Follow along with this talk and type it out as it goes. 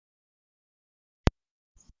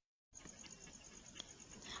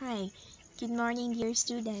Hi, good morning dear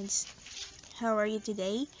students. How are you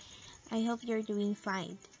today? I hope you're doing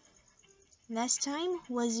fine. Last time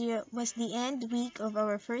was the end week of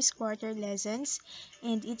our first quarter lessons,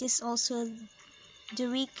 and it is also the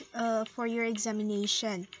week for your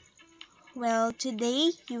examination. Well, today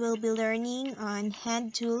you will be learning on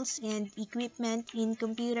hand tools and equipment in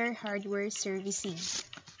computer hardware servicing.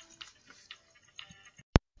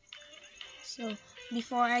 So,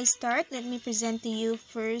 before I start, let me present to you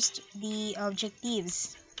first the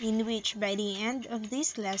objectives, in which by the end of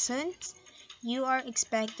these lessons, you are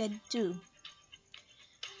expected to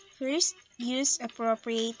first, use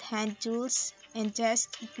appropriate hand tools and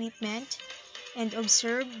test equipment, and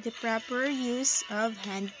observe the proper use of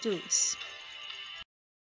hand tools.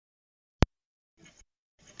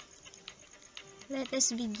 Let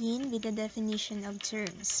us begin with the definition of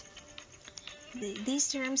terms.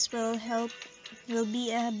 These terms will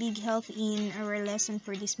be a big help in our lesson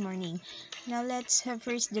for this morning. Now let's have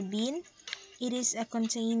first the bin. It is a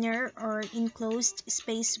container or enclosed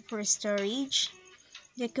space for storage.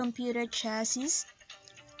 The computer chassis,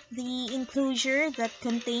 the enclosure that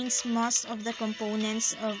contains most of the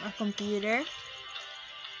components of a computer.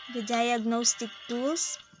 The diagnostic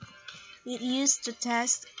tools, it used to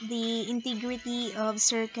test the integrity of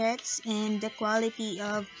circuits and the quality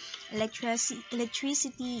of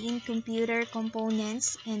electricity in computer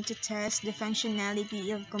components and to test the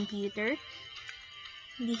functionality of computer.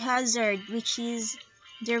 The hazard, which is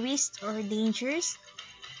the risk or dangers.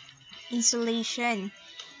 Insulation,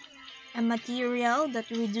 a material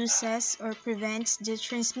that reduces or prevents the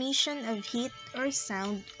transmission of heat or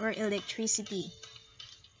sound or electricity.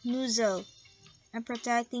 Nozzle, a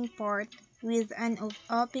protecting part with an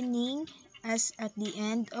opening as at the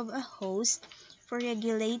end of a hose for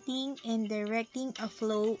regulating and directing a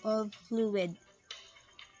flow of fluid.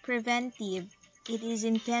 Preventive, it is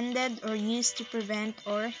intended or used to prevent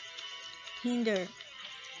or hinder.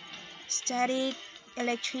 Static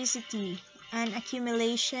electricity, an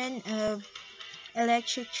accumulation of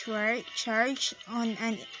electric charge on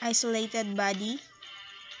an isolated body.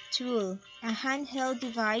 Tool, a handheld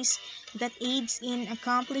device that aids in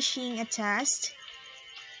accomplishing a task.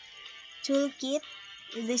 Toolkit,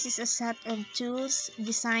 this is a set of tools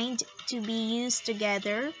designed to be used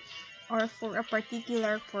together or for a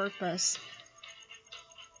particular purpose.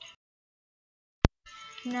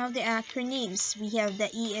 Now the acronyms. We have the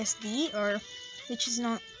ESD,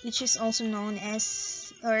 which is also known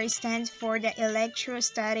as or stands for the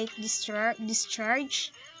electrostatic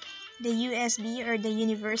discharge, the USB or the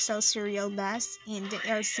universal serial bus, and the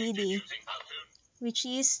LCD, which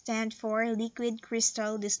is stand for liquid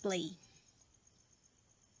crystal display.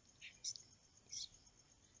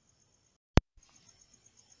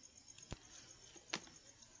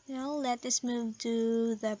 Now let us move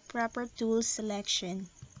to the proper tool selection.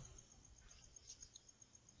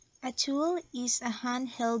 A tool is a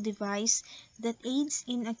handheld device that aids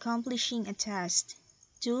in accomplishing a task.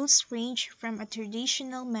 Tools range from a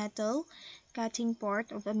traditional metal cutting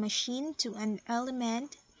part of a machine to an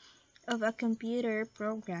element of a computer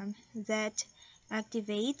program that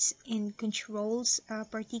activates and controls a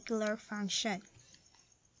particular function.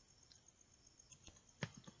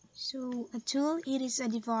 So, a tool, it is a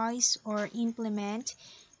device or implement,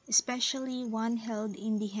 especially one held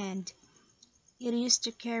in the hand. It is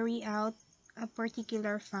to carry out a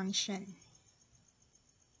particular function.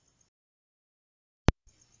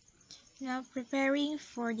 Now, preparing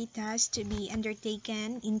for the task to be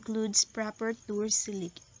undertaken includes proper tool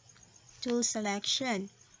selection.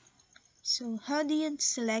 So, how do you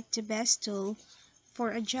select the best tool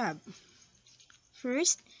for a job?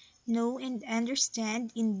 First, know and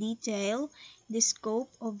understand in detail the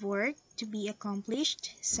scope of work to be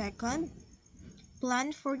accomplished. Second,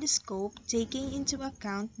 plan for the scope taking into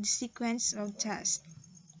account the sequence of tasks.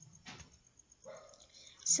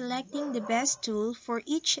 Selecting the best tool for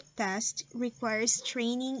each task requires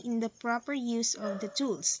training in the proper use of the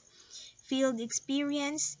tools, field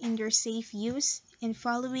experience in their safe use, and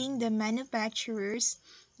following the manufacturer's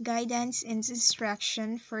guidance and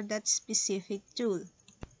instruction for that specific tool.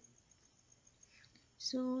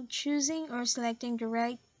 So, choosing or selecting the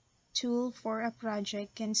right tool for a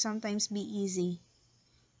project can sometimes be easy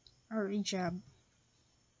or a job.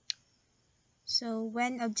 So,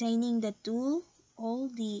 when obtaining the tool, all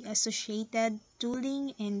the associated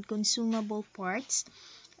tooling and consumable parts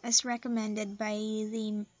as recommended by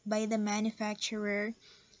the manufacturer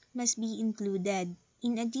must be included.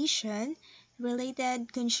 In addition,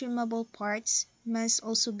 related consumable parts must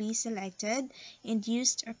also be selected and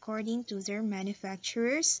used according to their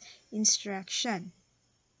manufacturer's instruction.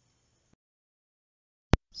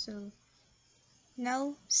 So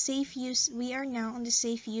now we are now on the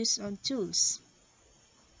safe use of tools.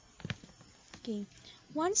 Okay.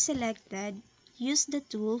 Once selected, use the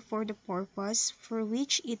tool for the purpose for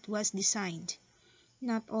which it was designed.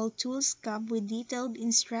 Not all tools come with detailed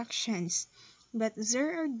instructions, but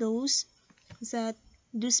there are those that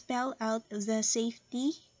do spell out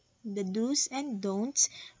the do's and don'ts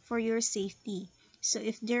for your safety. So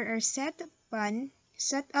if there are set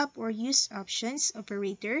up or use options,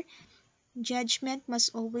 operator, judgment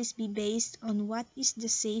must always be based on what is the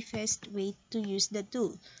safest way to use the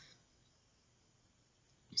tool.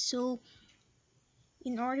 So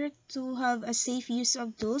in order to have a safe use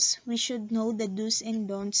of tools, we should know the do's and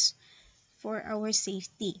don'ts for our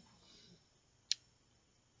safety.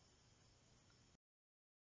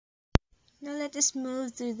 Now let us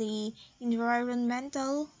move to the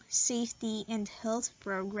environmental safety and health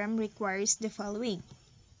program requires the following.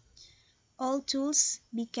 All tools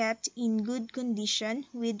be kept in good condition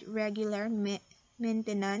with regular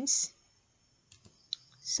maintenance.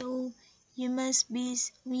 So you must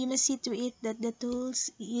see to it that the tools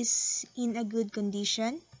is in a good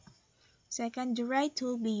condition. Second, the right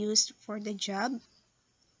tool be used for the job.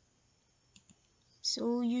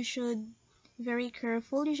 So you should very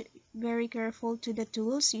careful to the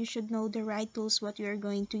tools. You should know the right tools what you are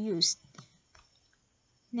going to use.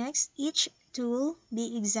 Next, each tool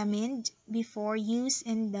be examined before use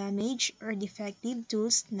and damaged or defective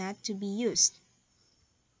tools not to be used.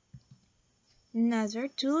 Another,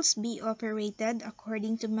 tools be operated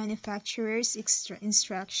according to manufacturer's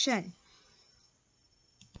instruction.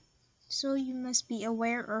 So you must be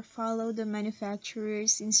aware or follow the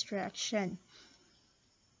manufacturer's instruction.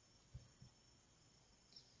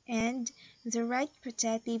 And the right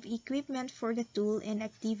protective equipment for the tool and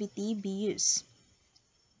activity be used.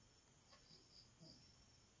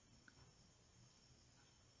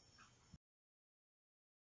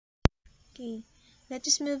 Okay, let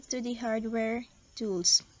us move to the hardware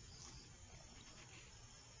tools.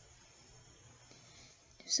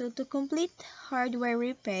 So to complete hardware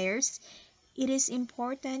repairs, it is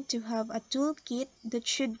important to have a toolkit that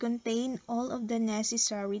should contain all of the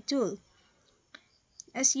necessary tools.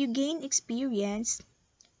 As you gain experience,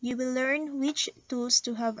 you will learn which tools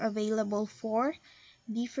to have available for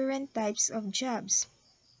different types of jobs.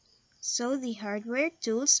 So the hardware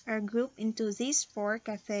tools are grouped into these four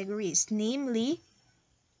categories, namely,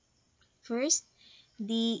 first,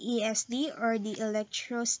 the ESD or the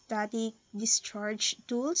electrostatic discharge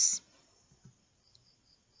tools.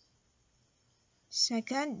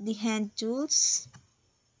 Second, the hand tools.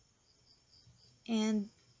 And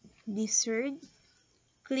the third,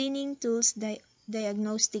 cleaning tools,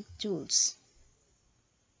 diagnostic tools.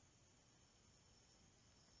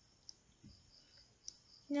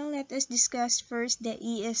 Now let us discuss first the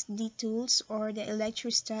ESD tools or the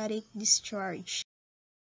electrostatic discharge.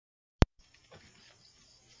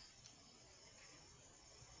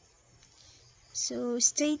 So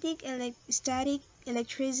static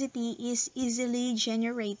electricity is easily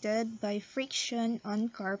generated by friction on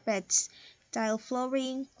carpets, tile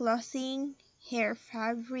flooring, clothing, hair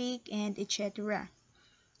fabric, and etc.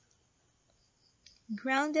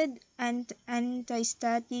 Grounded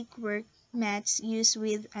anti-static work mats used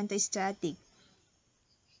with anti-static.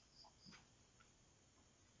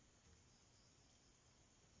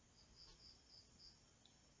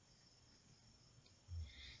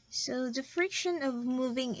 So the friction of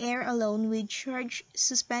moving air alone with charged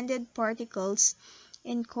suspended particles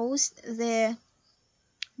and cause the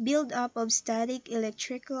build-up of static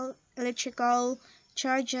electrical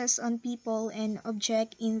charges on people and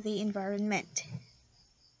objects in the environment.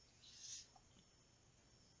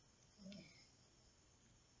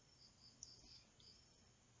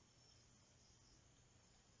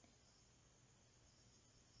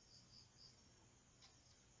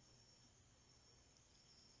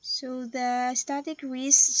 So the static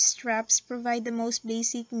wrist straps provide the most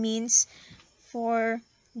basic means for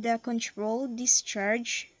the controlled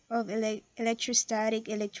discharge of electrostatic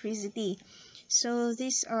electricity. So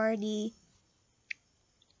these are the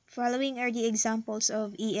following are the examples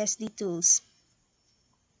of ESD tools.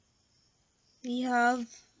 We have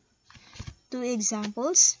two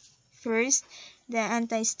examples. First, the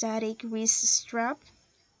anti-static wrist strap,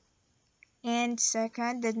 and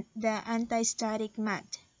second, the anti-static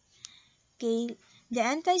mat. Okay, the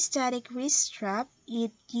anti-static wrist strap,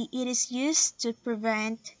 it is used to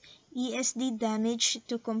prevent ESD damage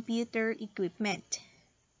to computer equipment.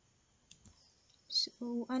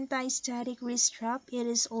 So anti-static wrist strap, it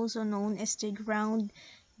is also known as the ground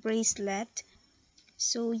bracelet.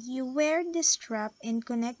 So you wear the strap and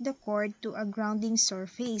connect the cord to a grounding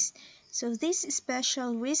surface. So these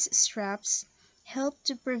special wrist straps help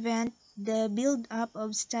to prevent the buildup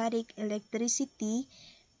of static electricity,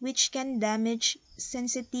 which can damage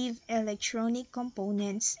sensitive electronic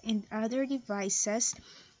components and other devices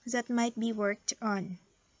that might be worked on.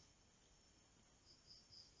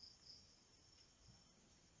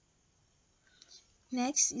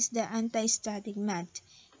 Next is the anti-static mat.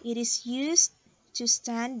 It is used to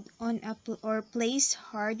stand on or place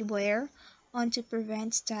hardware on to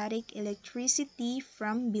prevent static electricity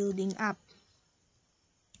from building up.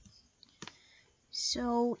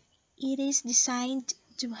 So it is designed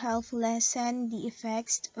to help lessen the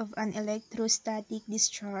effects of an electrostatic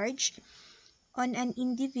discharge on an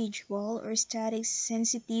individual or static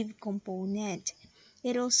sensitive component.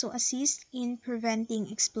 It also assists in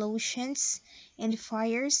preventing explosions and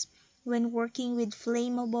fires when working with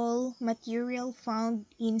flammable material found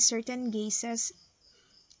in certain gases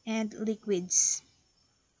and liquids.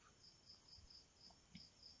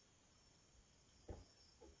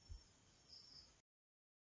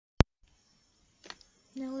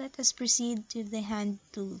 Now let us proceed to the hand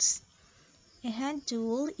tools. A hand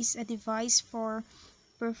tool is a device for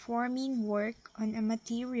performing work on a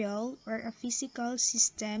material or a physical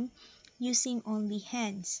system using only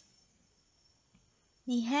hands.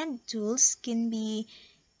 The hand tools can be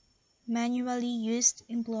manually used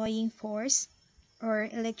employing force or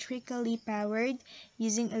electrically powered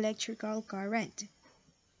using electrical current.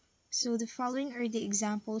 So the following are the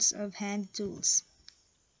examples of hand tools.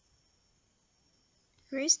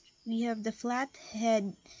 First, we have the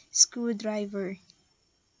flathead screwdriver.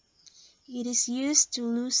 It is used to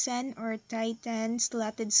loosen or tighten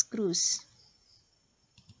slotted screws.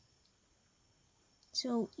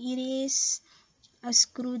 So it is a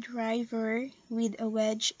screwdriver with a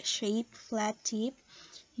wedge-shaped flat tip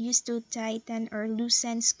used to tighten or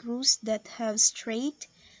loosen screws that have straight,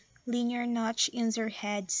 linear notch in their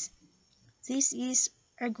heads. This is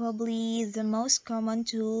arguably the most common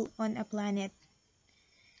tool on a planet,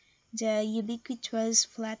 the ubiquitous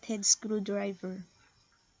flathead screwdriver.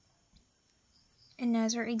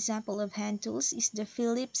 Another example of hand tools is the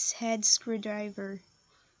Phillips head screwdriver.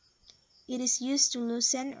 It is used to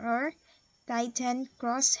loosen or tighten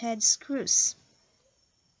crosshead screws.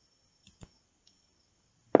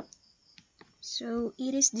 So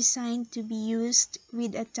it is designed to be used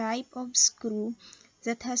with a type of screw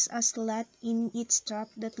that has a slot in its top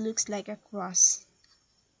that looks like a cross.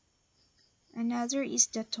 Another is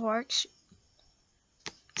the Torx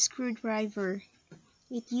screwdriver.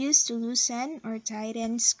 It used to loosen or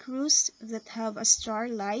tighten screws that have a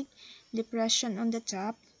star-like depression on the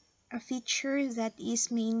top, a feature that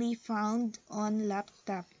is mainly found on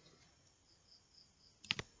laptops.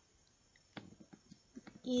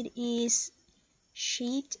 It is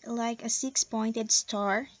shaped like a six-pointed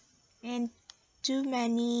star, and to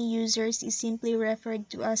many users is simply referred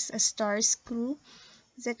to as a star screw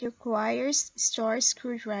that requires star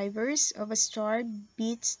screwdrivers of a star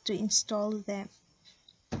bits to install them.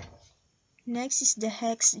 Next is the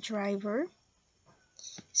hex driver,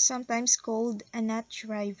 sometimes called a nut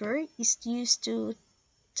driver, is used to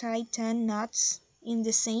tighten nuts in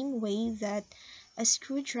the same way that a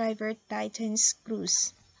screwdriver tightens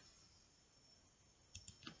screws.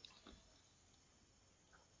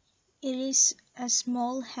 It is a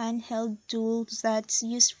small handheld tool that's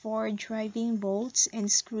used for driving bolts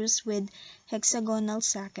and screws with hexagonal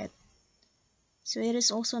socket. So it is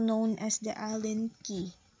also known as the Allen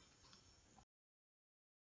key.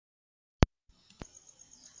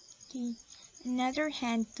 Okay. Another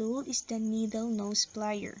hand tool is the needle nose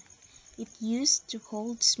plier. It used to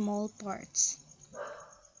hold small parts.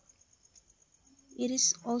 It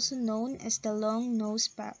is also known as the long nose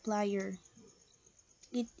plier.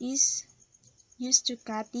 It is used to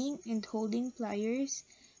cutting and holding pliers.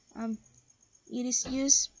 It is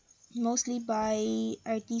used mostly by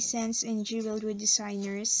artisans and jewelry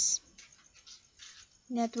designers,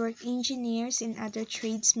 network engineers, and other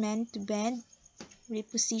tradesmen to bend,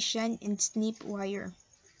 reposition, and snip wire.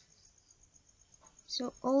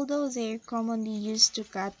 So although they are commonly used to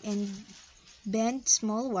cut and bend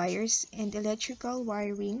small wires and electrical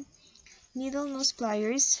wiring, needle nose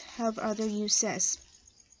pliers have other uses.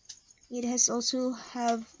 It has also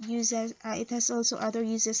other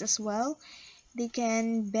uses as well. They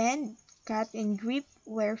can bend, cut, and grip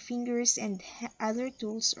where fingers and other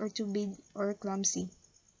tools are too big or clumsy.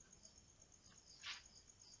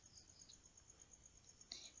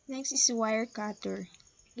 Next is wire cutter.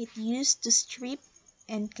 It used to strip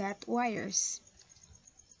and cut wires.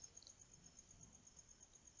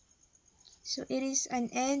 So it is an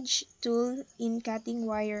edge tool in cutting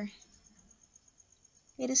wire.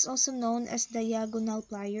 It is also known as diagonal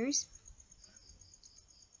pliers.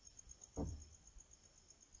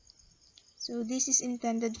 So this is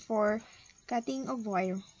intended for cutting of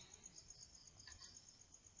wire.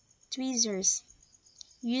 Tweezers,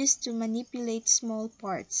 used to manipulate small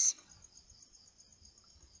parts.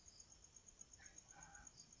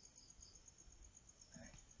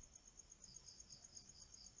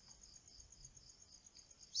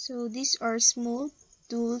 So these are small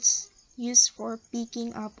tools used for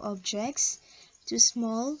picking up objects, too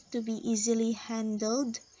small to be easily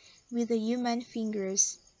handled with the human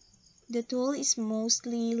fingers. The tool is most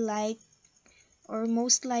likely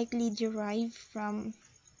derived from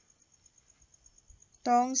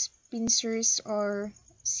tongs, pincers, or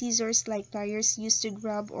scissors like pliers used to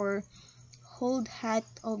grab or hold hot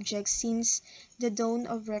objects since the dawn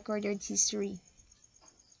of recorded history.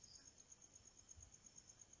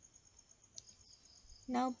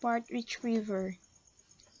 Now part retriever.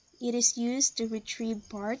 It is used to retrieve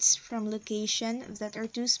parts from locations that are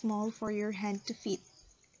too small for your hand to fit.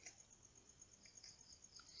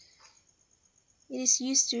 It is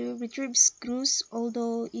used to retrieve screws,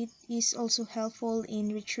 although it is also helpful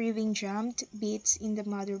in retrieving jammed bits in the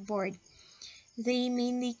motherboard. They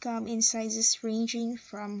mainly come in sizes ranging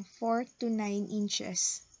from 4 to 9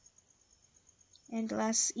 inches. And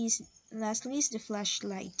lastly is the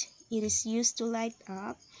flashlight. It is used to light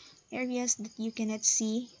up areas that you cannot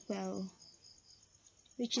see well,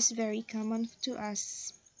 which is very common to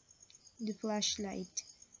us, the flashlight.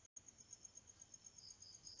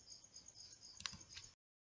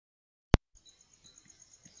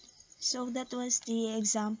 So that was the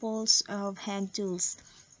examples of hand tools.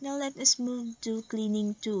 Now let us move to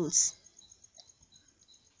cleaning tools.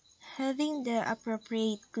 Having the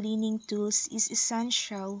appropriate cleaning tools is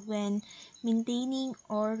essential when maintaining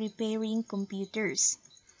or repairing computers.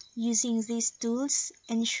 Using these tools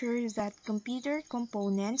ensures that computer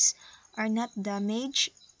components are not damaged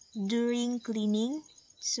during cleaning.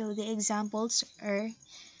 So the examples are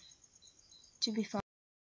to be found.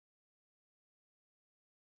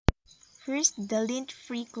 First, the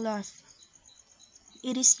lint-free cloth.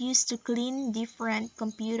 It is used to clean different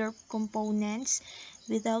computer components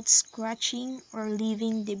without scratching or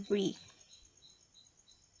leaving debris.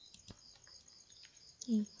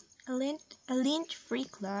 A lint-free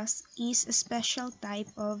cloth is a special type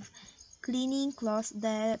of cleaning cloth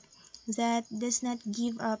that does not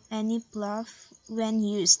give up any fluff when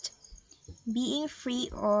used. Being free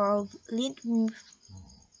of lint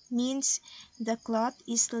means the cloth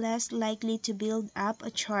is less likely to build up a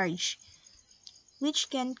charge, which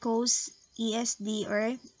can cause ESD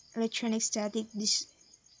or electronic static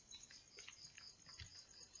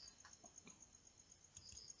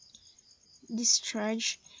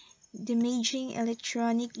discharge, damaging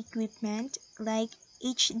electronic equipment like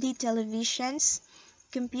HD televisions,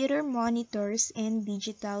 computer monitors, and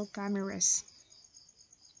digital cameras.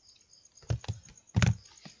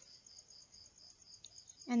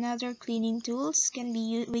 Another cleaning tools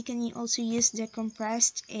we can also use the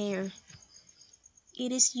compressed air.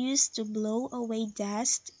 It is used to blow away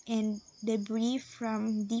dust and debris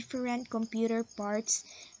from different computer parts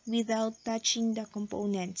without touching the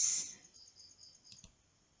components.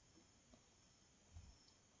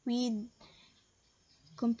 With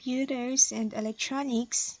computers and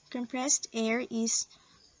electronics, compressed air is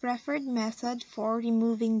preferred method for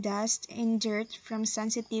removing dust and dirt from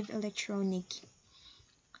sensitive electronic.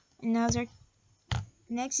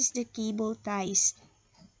 Next is the cable ties.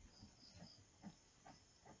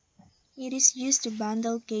 It is used to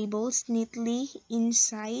bundle cables neatly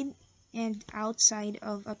inside and outside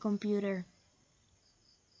of a computer.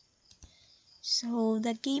 So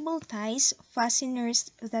the cable ties,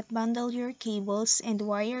 fasteners that bundle your cables and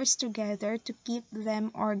wires together to keep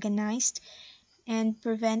them organized and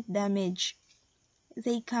prevent damage.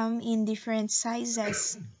 They come in different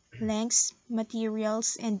sizes, lengths,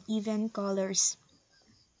 materials, and even colors.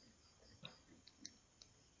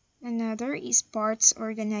 Another is parts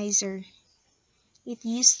organizer. It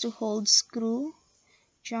used to hold screw,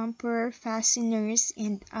 jumper, fasteners,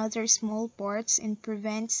 and other small parts and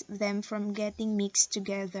prevents them from getting mixed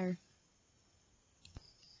together.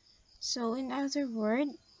 So in other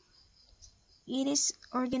words,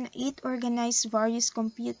 it organizes various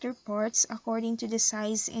computer parts according to the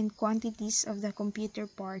size and quantities of the computer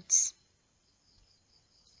parts.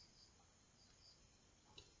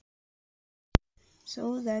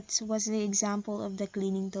 So that was the example of the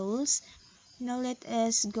cleaning tools. Now let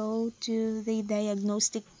us go to the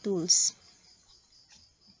diagnostic tools.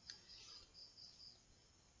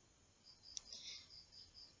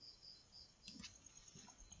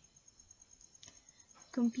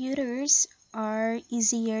 Computers are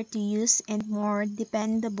easier to use and more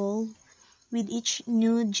dependable with each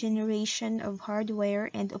new generation of hardware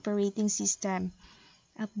and operating system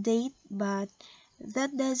update, but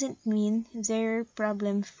that doesn't mean they're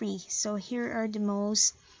problem-free. So here are the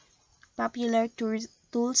most popular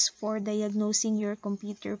tools for diagnosing your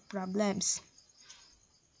computer problems.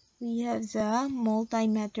 We have the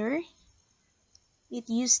multimeter. It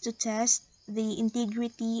used to test the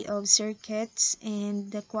integrity of circuits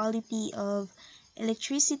and the quality of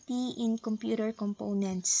electricity in computer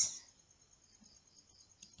components.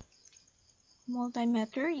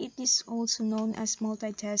 Multimeter, it is also known as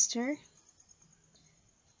multitester.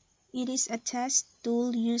 It is a test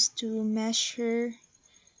tool used to measure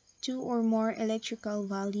two or more electrical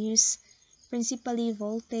values, principally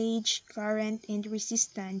voltage, current, and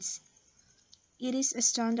resistance. It is a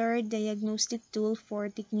standard diagnostic tool for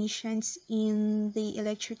technicians in the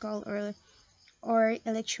electrical or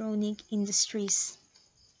electronic industries.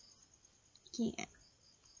 Okay.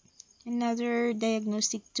 Another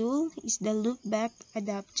diagnostic tool is the loopback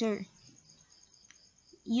adapter.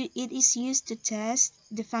 It is used to test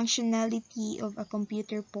the functionality of a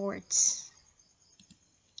computer ports.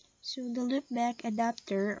 So the loopback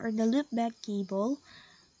adapter or the loopback cable,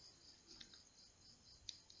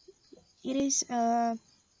 it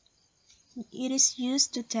is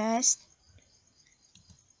used to test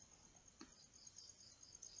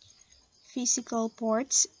physical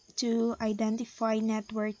ports to identify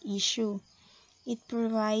network issue. It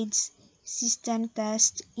provides system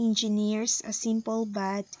test engineers a simple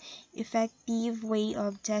but effective way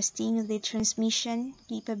of testing the transmission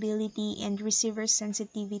capability and receiver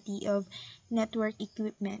sensitivity of network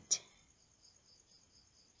equipment.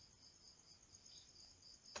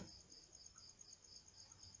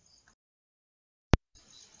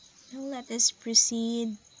 Now let us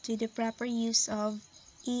proceed to the proper use of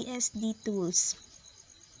ASD tools.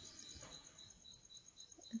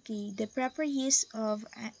 Okay, the proper use of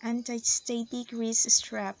anti-static wrist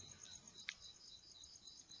strap.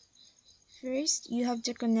 First, you have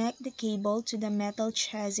to connect the cable to the metal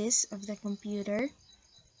chassis of the computer.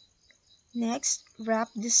 Next, wrap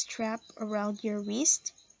the strap around your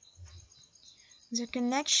wrist. The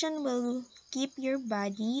connection will keep your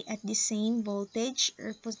body at the same voltage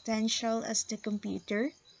or potential as the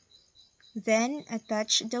computer. Then,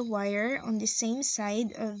 attach the wire on the same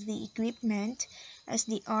side of the equipment as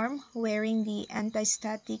the arm wearing the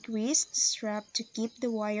anti-static wrist strap to keep the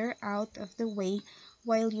wire out of the way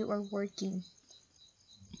while you are working.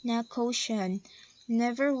 Now, caution.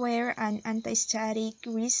 Never wear an anti-static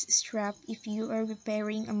wrist strap if you are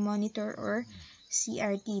repairing a monitor or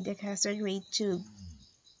CRT, the cathode ray tube.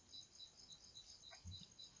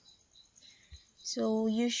 So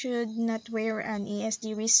you should not wear an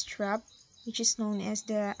ASD wrist strap, which is known as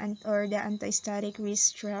the anti-static wrist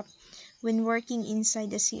strap, when working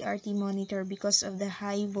inside the CRT monitor because of the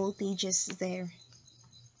high voltages there.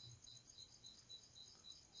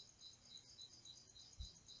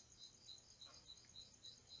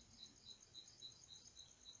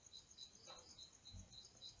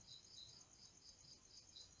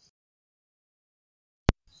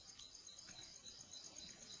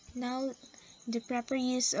 Now, the proper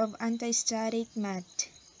use of anti-static mat.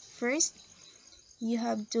 First, you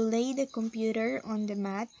have to lay the computer on the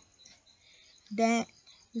mat.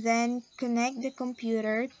 Then connect the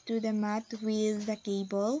computer to the mat with the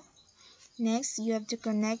cable. Next, you have to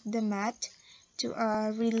connect the mat to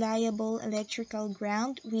a reliable electrical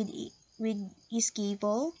ground with its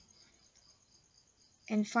cable.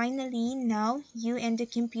 And finally, now you and the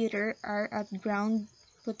computer are at ground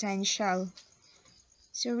potential.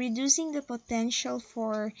 So reducing the potential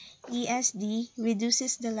for ESD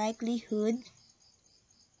reduces the likelihood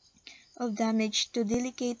of damage to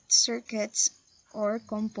delicate circuits or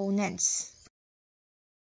components.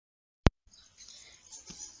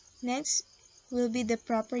 Next will be the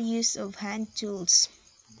proper use of hand tools.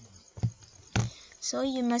 So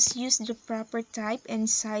you must use the proper type and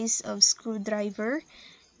size of screwdriver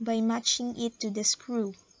by matching it to the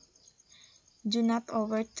screw. Do not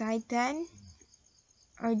over-tighten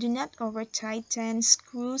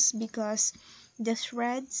screws because the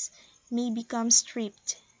threads may become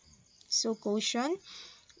stripped. So caution,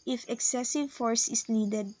 if excessive force is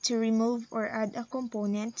needed to remove or add a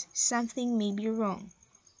component, something may be wrong.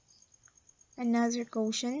 Another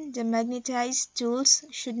caution, the magnetized tools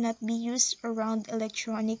should not be used around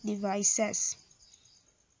electronic devices.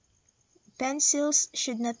 Pencils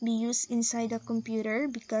should not be used inside a computer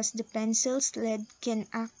because the pencil's lead can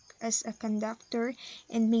act as a conductor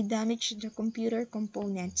and may damage the computer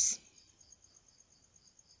components.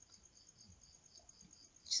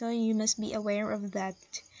 So you must be aware of that.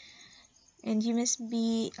 And you must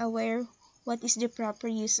be aware what is the proper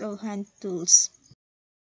use of hand tools.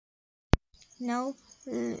 Now,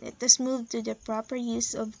 let us move to the proper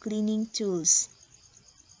use of cleaning tools.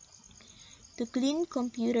 To clean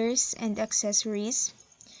computers and accessories,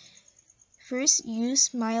 first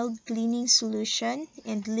use mild cleaning solution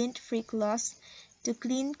and lint-free cloth to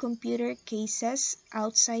clean computer cases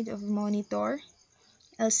outside of monitor,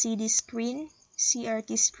 LCD screen,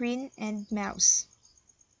 CRT screen, and mouse.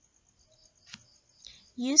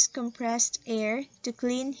 Use compressed air to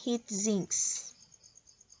clean heat sinks.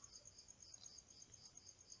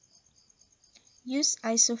 Use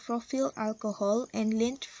isopropyl alcohol and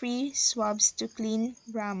lint-free swabs to clean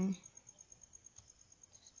RAM.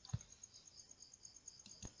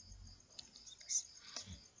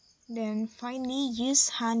 Then finally, use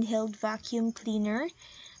handheld vacuum cleaner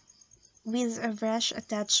with a brush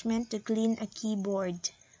attachment to clean a keyboard.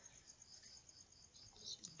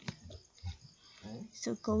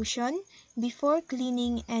 So caution, before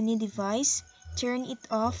cleaning any device, turn it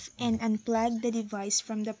off and unplug the device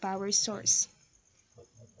from the power source.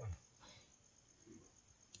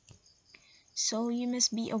 So you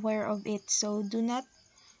must be aware of it. So do not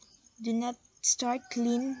start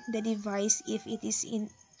clean the device if it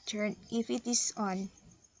is on.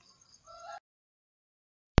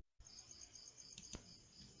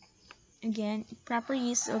 Again, proper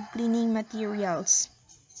use of cleaning materials.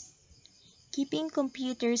 Keeping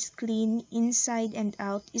computers clean inside and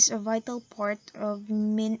out is a vital part of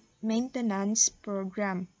maintenance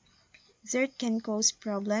program. Dirt can cause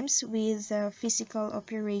problems with the physical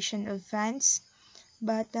operation of fans,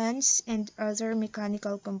 buttons, and other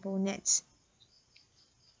mechanical components.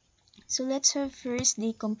 So let's have first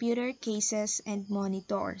the computer cases and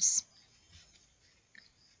monitors.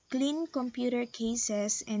 Clean computer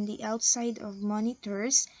cases and the outside of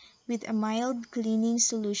monitors with a mild cleaning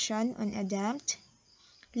solution on a damp,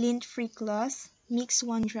 lint-free cloth. Mix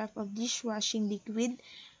 1 drop of dishwashing liquid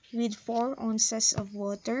with 4 ounces of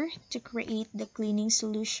water to create the cleaning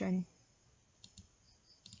solution.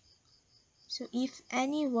 So if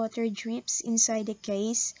any water drips inside the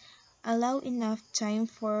case, allow enough time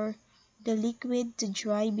for the liquid to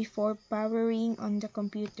dry before powering on the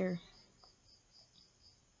computer.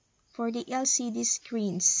 For the LCD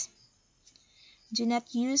screens, do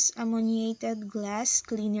not use ammoniated glass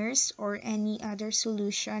cleaners or any other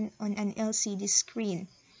solution on an LCD screen,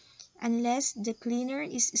 unless the cleaner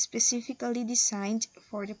is specifically designed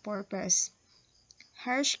for the purpose.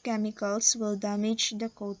 Harsh chemicals will damage the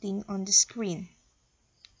coating on the screen.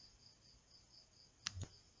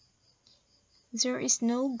 There is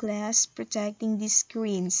no glass protecting these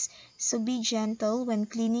screens, so be gentle when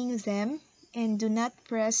cleaning them and do not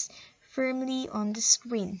press firmly on the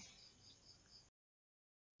screen.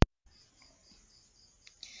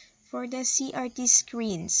 For the CRT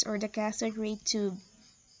screens or the cathode ray tube,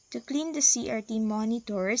 to clean the CRT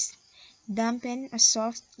monitors, dampen a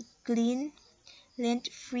soft, clean,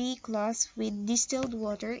 lint-free cloth with distilled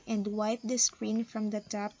water and wipe the screen from the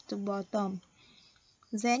top to bottom.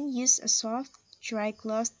 Then use a soft, dry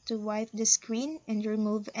cloth to wipe the screen and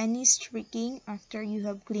remove any streaking after you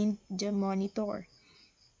have cleaned the monitor.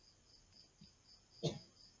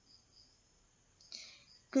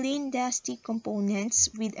 Clean dusty components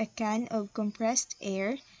with a can of compressed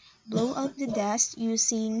air. Blow out the dust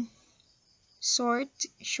using short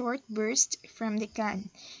bursts from the can.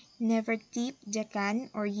 Never tip the can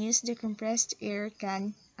or use the compressed air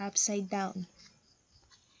can upside down.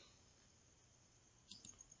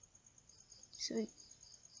 So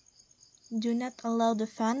do not allow the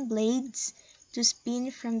fan blades to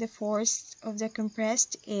spin from the force of the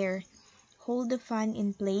compressed air. Hold the fan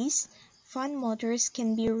in place. Fan motors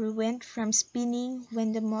can be ruined from spinning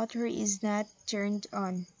when the motor is not turned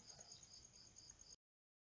on.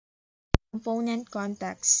 Component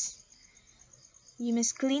contacts. You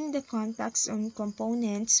must clean the contacts on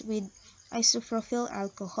components with isopropyl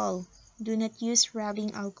alcohol. Do not use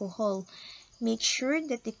rubbing alcohol. Make sure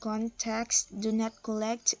that the contacts do not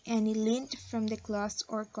collect any lint from the cloth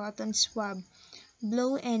or cotton swab.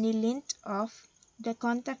 Blow any lint off. The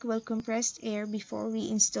contact will compress air before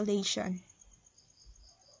reinstallation.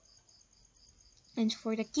 And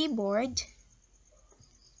for the keyboard,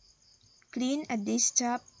 clean a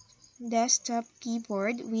desktop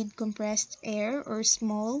keyboard with compressed air or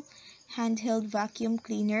small handheld vacuum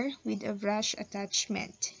cleaner with a brush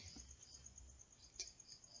attachment.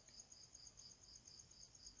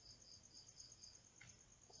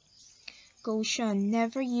 Caution: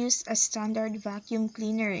 never use a standard vacuum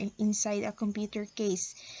cleaner inside a computer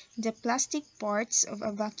case. The plastic parts of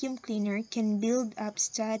a vacuum cleaner can build up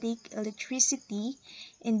static electricity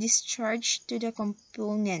and discharge to the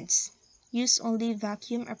components. Use only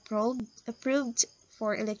vacuum approved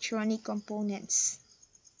for electronic components.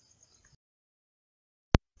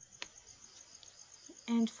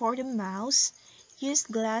 And for the mouse, use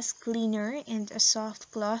glass cleaner and a soft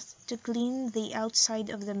cloth to clean the outside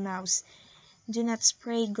of the mouse. Do not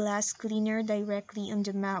spray glass cleaner directly on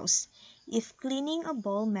the mouse. If cleaning a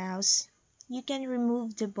ball mouse, you can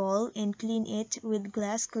remove the ball and clean it with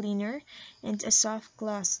glass cleaner and a soft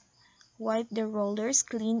cloth. Wipe the rollers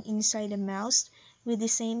clean inside the mouse with the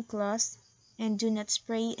same cloth and do not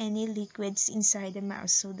spray any liquids inside the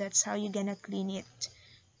mouse. So that's how you're gonna clean it.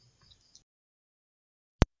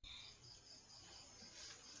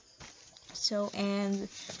 And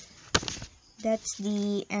that's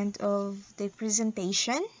the end of the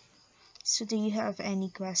presentation. So do you have any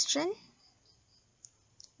question?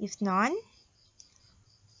 If none,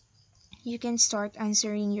 you can start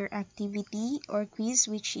answering your activity or quiz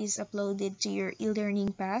which is uploaded to your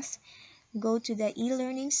e-learning path. Go to the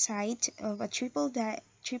e-learning site of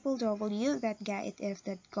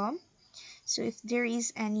www.gaitf.com. So if there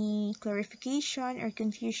is any clarification or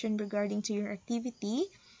confusion regarding to your activity,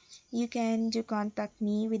 you can contact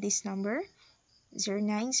me with this number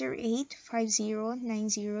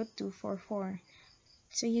 0908-5090-244.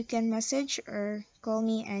 So you can message or call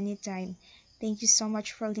me anytime. Thank you so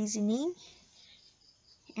much for listening,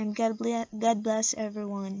 and God bless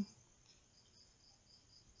everyone.